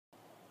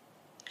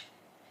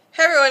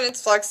everyone,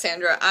 it's Vlog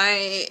Sandra.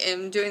 I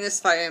am doing this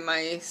via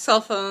my cell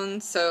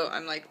phone, so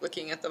I'm like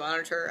looking at the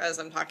monitor as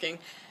I'm talking.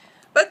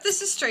 But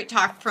this is straight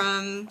talk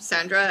from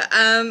Sandra.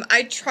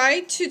 I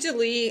tried to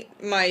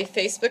delete my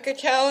Facebook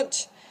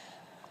account,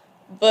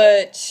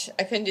 but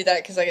I couldn't do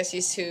that because I guess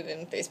YouTube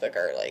and Facebook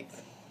are like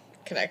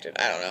connected.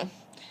 I don't know.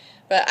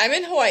 But I'm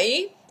in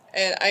Hawaii,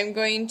 and I'm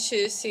going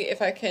to see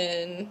if I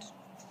can...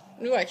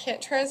 No, I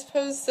can't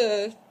transpose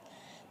the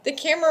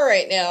camera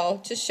right now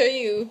to show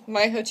you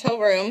my hotel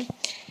room.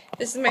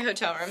 This is my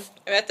hotel room.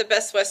 I'm at the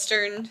Best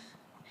Western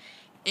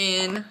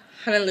in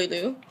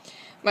Honolulu.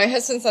 My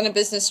husband's on a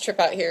business trip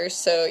out here,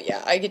 so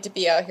yeah, I get to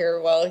be out here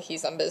while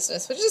he's on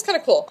business, which is kind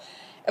of cool.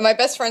 And my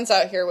best friend's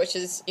out here, which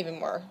is even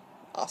more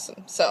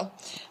awesome. So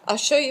I'll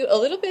show you a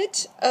little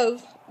bit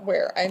of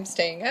where I'm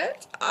staying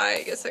at.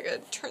 I guess I gotta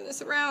turn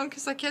this around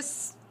because I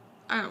guess,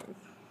 I don't,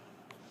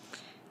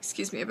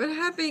 excuse me, I've been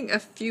having a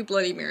few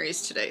Bloody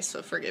Marys today,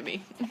 so forgive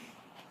me.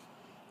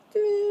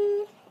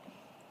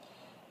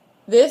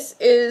 This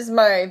is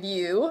my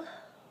view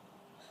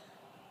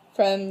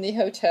from the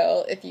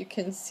hotel, if you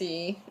can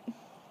see.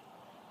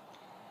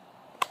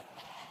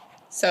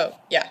 So,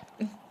 yeah.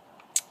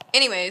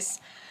 Anyways,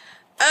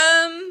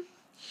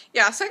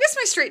 yeah, so I guess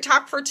my straight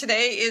talk for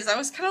today is I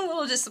was kind of a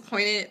little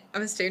disappointed. I'm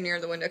going to stay near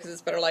the window because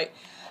it's better light.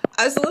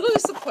 I was a little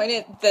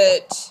disappointed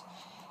that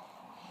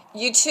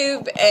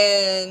YouTube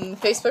and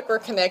Facebook were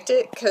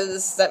connected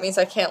because that means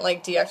I can't,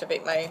 like,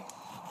 deactivate my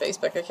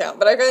Facebook account.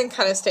 But I've been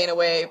kind of staying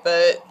away,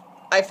 but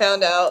I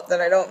found out that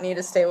I don't need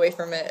to stay away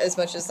from it as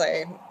much as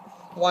I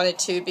wanted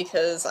to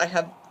because I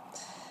have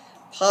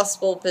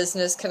possible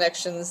business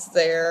connections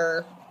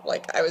there.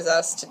 Like, I was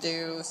asked to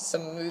do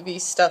some movie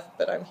stuff,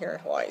 but I'm here in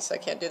Hawaii, so I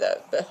can't do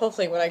that. But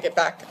hopefully when I get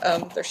back,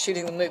 they're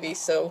shooting the movie,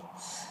 so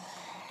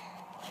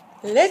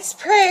let's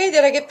pray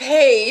that I get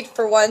paid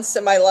for once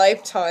in my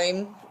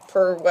lifetime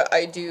for what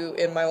I do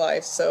in my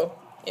life. So,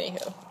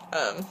 anywho,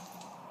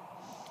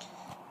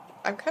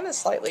 I'm kind of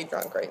slightly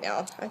drunk right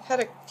now. I've had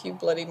a few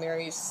Bloody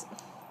Marys.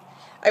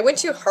 I went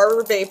to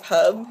Harbor Bay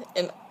Pub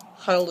in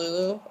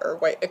Honolulu, or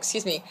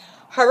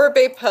Harbor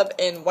Bay Pub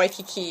in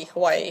Waikiki,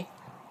 Hawaii.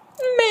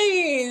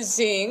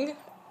 Amazing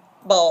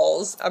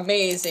balls.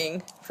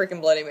 Amazing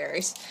freaking Bloody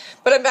Marys.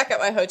 But I'm back at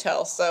my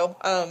hotel, so,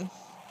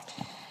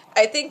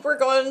 I think we're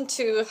going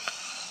to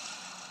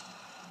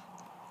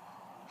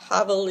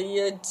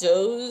Javelia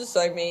Joe's.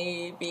 I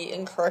may be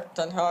incorrect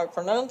on how I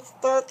pronounce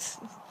that.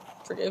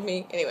 Forgive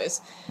me. Anyways,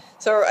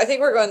 so I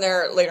think we're going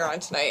there later on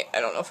tonight.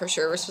 I don't know for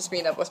sure. We're supposed to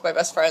meet up with my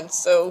best friend,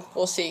 so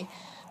we'll see.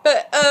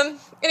 But,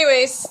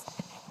 anyways,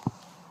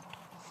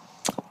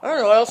 I don't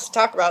know what else to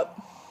talk about.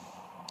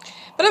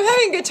 But I'm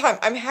having a good time.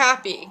 I'm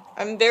happy.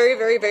 I'm very,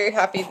 very, very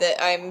happy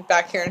that I'm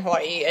back here in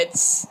Hawaii.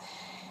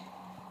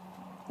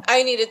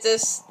 I needed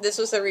this. This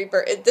was a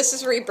rebirth. This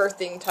is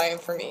rebirthing time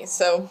for me.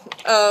 So,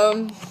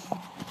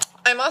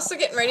 I'm also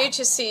getting ready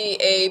to see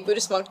a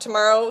Buddhist monk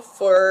tomorrow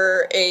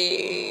for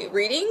a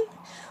reading,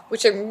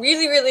 which I'm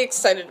really, really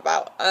excited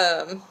about.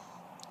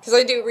 Because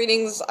I do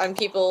readings on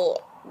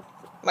people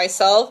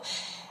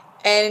myself,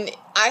 and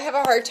I have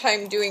a hard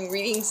time doing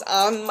readings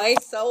on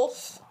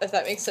myself, if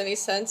that makes any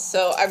sense.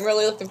 So I'm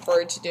really looking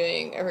forward to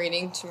doing a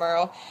reading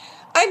tomorrow.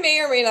 I may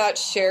or may not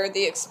share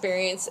the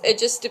experience. It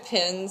just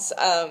depends.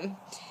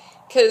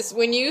 Because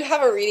when you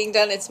have a reading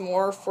done, it's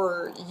more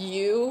for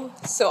you.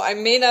 So I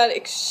may not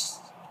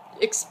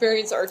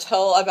experience or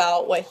tell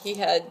about what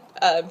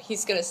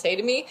he's going to say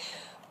to me,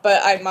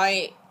 but I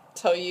might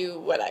tell you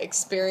what I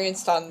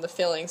experienced on the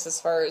feelings as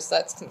far as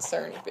that's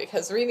concerned,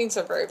 because readings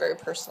are very, very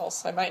personal,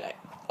 so I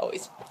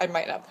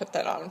might not put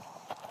that on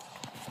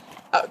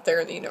out there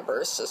in the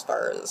universe as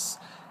far as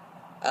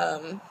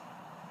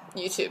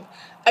YouTube.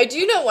 I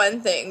do know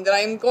one thing that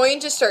I'm going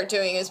to start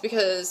doing is,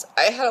 because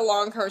I had a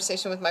long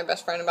conversation with my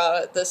best friend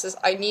about it,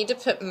 I need to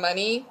put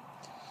money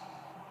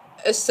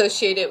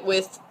associated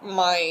with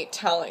my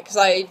talent, because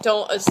I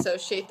don't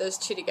associate those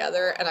two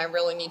together, and I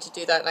really need to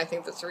do that, and I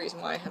think that's the reason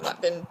why I have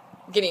not been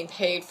getting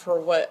paid for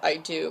what I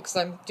do, because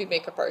I do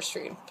makeup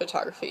artistry and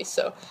photography,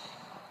 so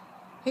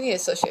I need to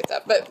associate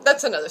that, but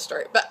that's another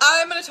story. But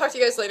I'm going to talk to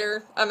you guys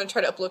later. I'm going to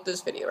try to upload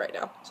this video right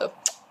now, so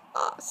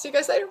see you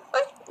guys later.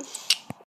 Bye!